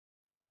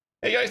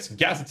Hey guys,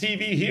 GHAZZY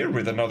TV here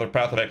with another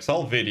Path of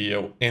Exile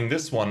video. In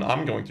this one,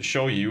 I'm going to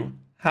show you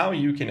how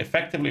you can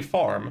effectively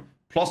farm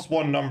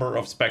 +1 number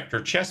of Spectre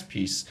chess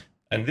piece.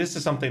 And this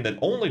is something that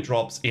only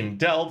drops in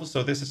Delve,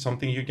 so this is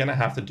something you're gonna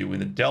have to do in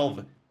the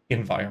Delve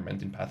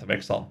environment in Path of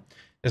Exile.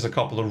 There's a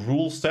couple of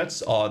rule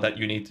sets that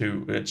you need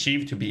to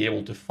achieve to be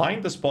able to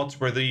find the spots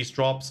where these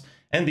drops,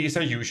 and these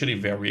are usually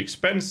very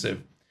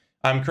expensive.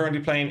 I'm currently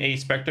playing a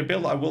Spectre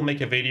build. I will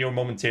make a video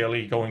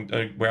momentarily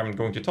where I'm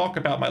going to talk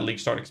about my League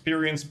Start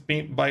experience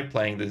by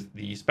playing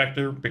the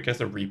Spectre because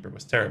the Reaper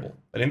was terrible.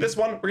 But in this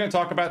one, we're going to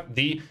talk about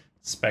the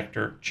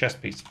Spectre chess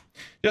piece.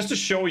 Just to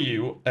show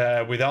you,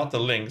 without the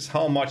links,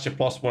 how much a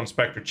 +1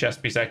 Spectre chess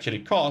piece actually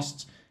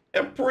costs,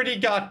 they're pretty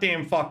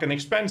goddamn fucking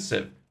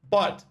expensive.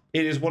 But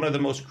it is one of the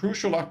most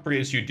crucial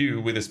upgrades you do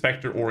with a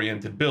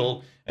Spectre-oriented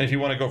build. And if you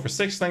want to go for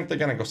 6 link, they're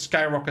going to go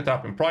skyrocket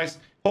up in price.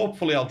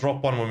 Hopefully, I'll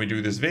drop one when we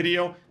do this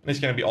video, and it's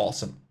going to be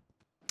awesome.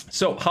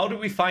 So, how do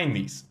we find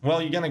these?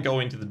 Well, you're going to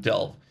go into the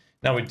Delve.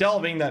 Now, with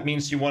delving, that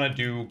means you want to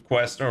do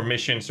quests or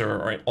missions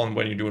or on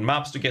when you're doing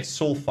maps to get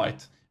Soul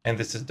Fight. And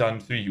this is done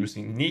through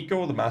using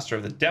Nico, the Master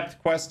of the Depth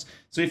quest.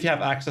 So if you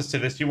have access to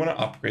this, you want to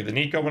upgrade the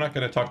Nico. We're not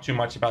going to talk too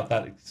much about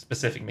that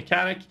specific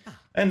mechanic.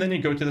 And then you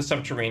go to the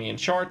subterranean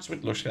charts,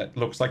 which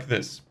looks like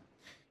this.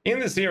 In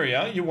this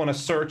area, you want to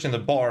search in the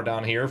bar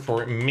down here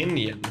for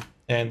Minion.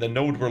 And the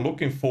node we're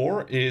looking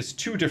for is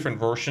 2 different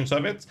versions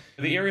of it.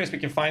 The areas we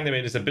can find them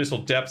in is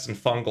Abyssal Depths and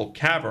Fungal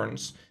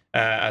Caverns,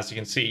 as you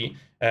can see,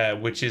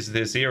 which is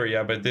this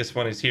area. But this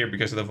one is here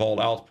because of the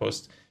Vault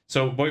Outpost.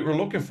 So what we're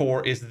looking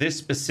for is this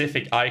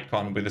specific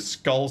icon with the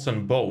skulls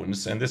and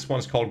bones. And this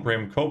one's called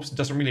Grim Copse. It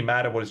doesn't really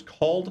matter what it's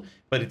called,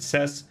 but it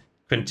says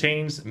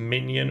contains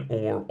minion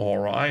or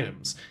aura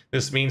items.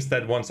 This means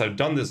that once I've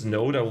done this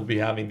node, I will be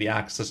having the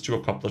access to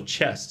a couple of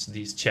chests.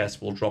 These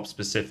chests will drop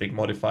specific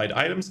modified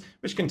items,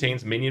 which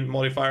contains minion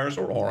modifiers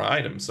or aura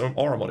items, or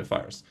aura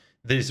modifiers.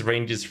 This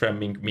ranges from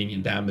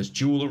minion damage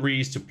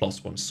jewelries to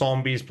 +1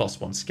 zombies,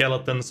 +1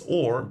 skeletons,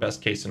 or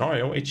best case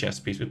scenario, a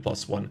chest piece with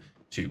 +1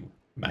 to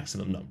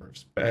maximum number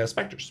of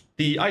specters.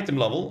 The item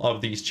level of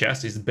these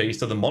chests is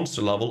based on the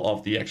monster level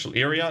of the actual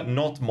area,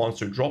 not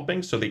monster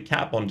dropping. So the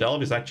cap on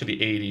Delve is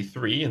actually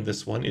 83. In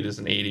this one, it is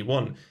an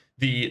 81.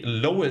 The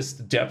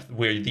lowest depth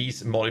where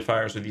these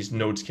modifiers or these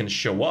nodes can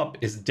show up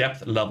is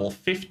depth level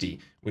 50,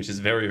 which is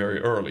very, very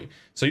early.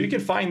 So you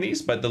can find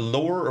these, but the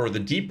lower or the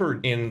deeper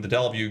in the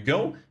Delve you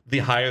go, the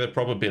higher the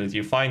probability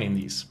of finding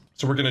these.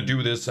 So we're going to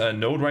do this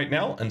node right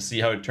now and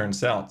see how it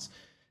turns out.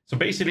 So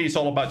basically, it's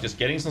all about just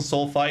getting some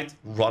soul fight,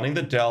 running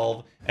the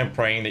Delve, and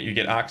praying that you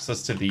get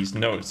access to these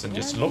nodes. And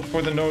just look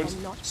for the nodes,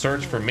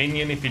 search for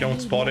minion if you don't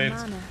spot it,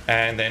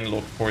 and then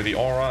look for the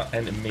aura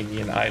and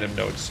minion item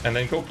nodes, and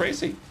then go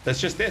crazy.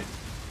 That's just it.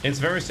 It's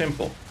very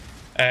simple.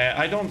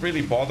 I don't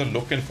really bother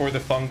looking for the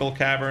fungal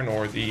cavern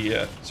or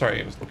the...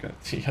 sorry, I was looking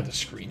at the other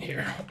screen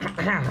here.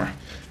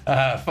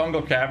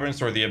 Fungal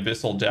caverns or the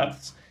abyssal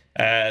depths.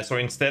 So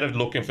instead of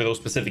looking for those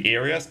specific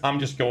areas, I'm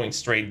just going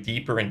straight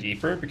deeper and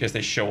deeper because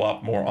they show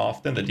up more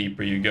often the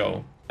deeper you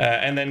go.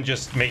 And then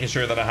just making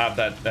sure that I have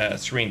that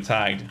screen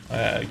tagged.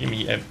 Give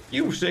me a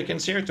few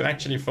seconds here to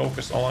actually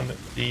focus on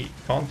the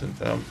content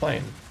that I'm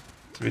playing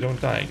so we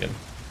don't die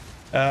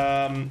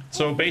again.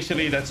 So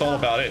basically that's all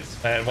about it.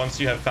 And once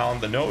you have found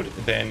the node,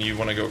 then you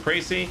want to go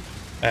crazy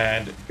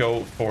and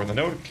go for the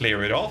node,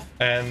 clear it off,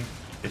 and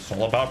it's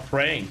all about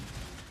praying.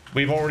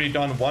 We've already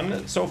done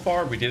one so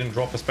far. We didn't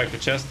drop a Spectre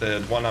chest.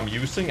 The one I'm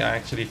using, I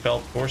actually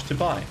felt forced to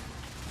buy.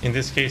 In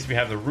this case, we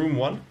have the room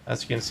one.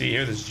 As you can see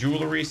here, there's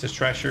jewelry, there's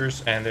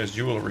treasures, and there's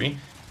jewelry.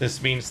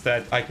 This means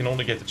that I can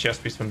only get the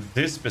chest piece from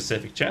this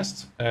specific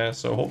chest.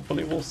 So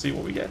hopefully we'll see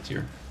what we get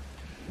here.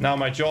 Now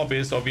my job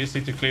is obviously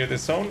to clear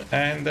this zone,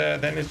 and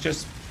then it's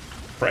just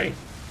pray.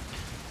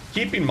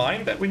 Keep in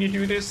mind that when you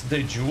do this,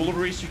 the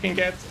jewelries you can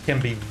get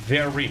can be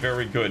very,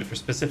 very good for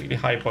specifically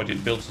high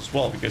budget builds as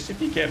well. Because if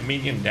you get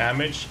minion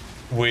damage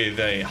with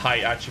a high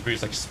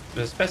attributes like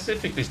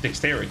specifically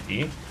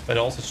dexterity, but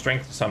also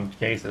strength in some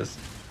cases,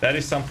 that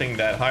is something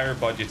that higher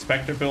budget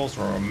Spectre builds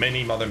or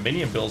many other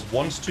minion builds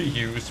wants to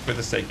use for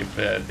the sake of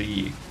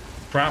the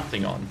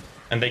crafting on.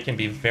 And they can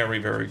be very,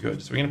 very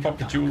good. So we're going to pop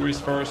the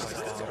jewelries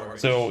first.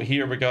 So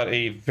here we got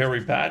a very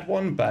bad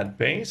one, bad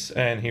base.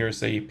 And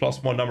here's a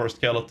 +1 number of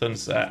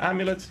skeletons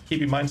amulet.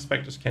 Keep in mind,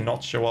 Spectres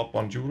cannot show up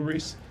on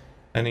jewelries.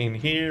 And in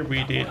here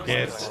we did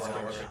get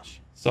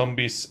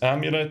zombies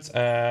amulet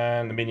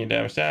and the minion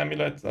damage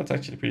amulet. That's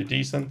actually pretty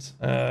decent.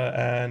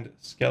 And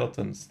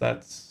skeletons.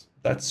 That's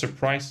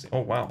surprising.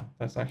 Oh, wow.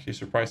 That's actually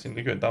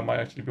surprisingly good. That might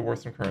actually be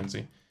worth some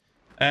currency.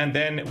 And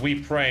then we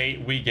pray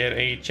we get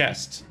a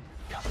chest.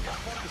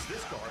 What is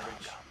this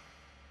garbage?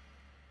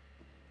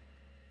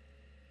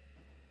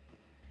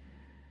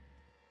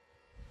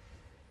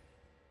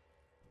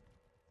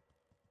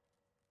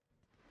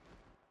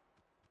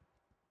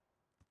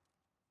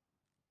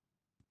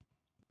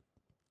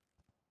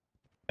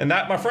 And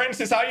that, my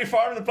friends, is how you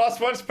farm the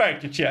 +1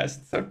 Spectre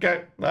chest.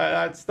 Okay,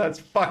 that's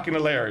fucking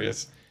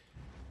hilarious.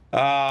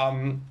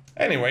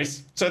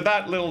 Anyways, so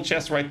that little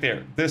chest right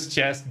there, this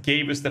chest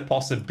gave us the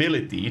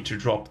possibility to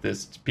drop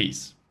this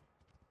piece.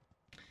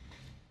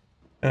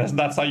 And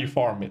that's how you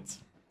farm it.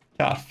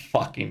 God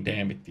fucking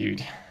damn it,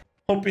 dude.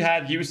 Hope you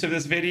had use of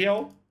this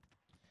video.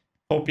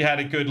 Hope you had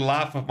a good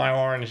laugh of my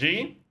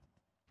RNG.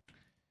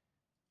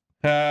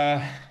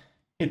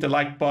 Hit the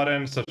like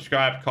button,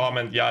 subscribe,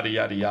 comment, yada,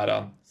 yada,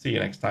 yada. See you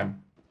next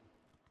time.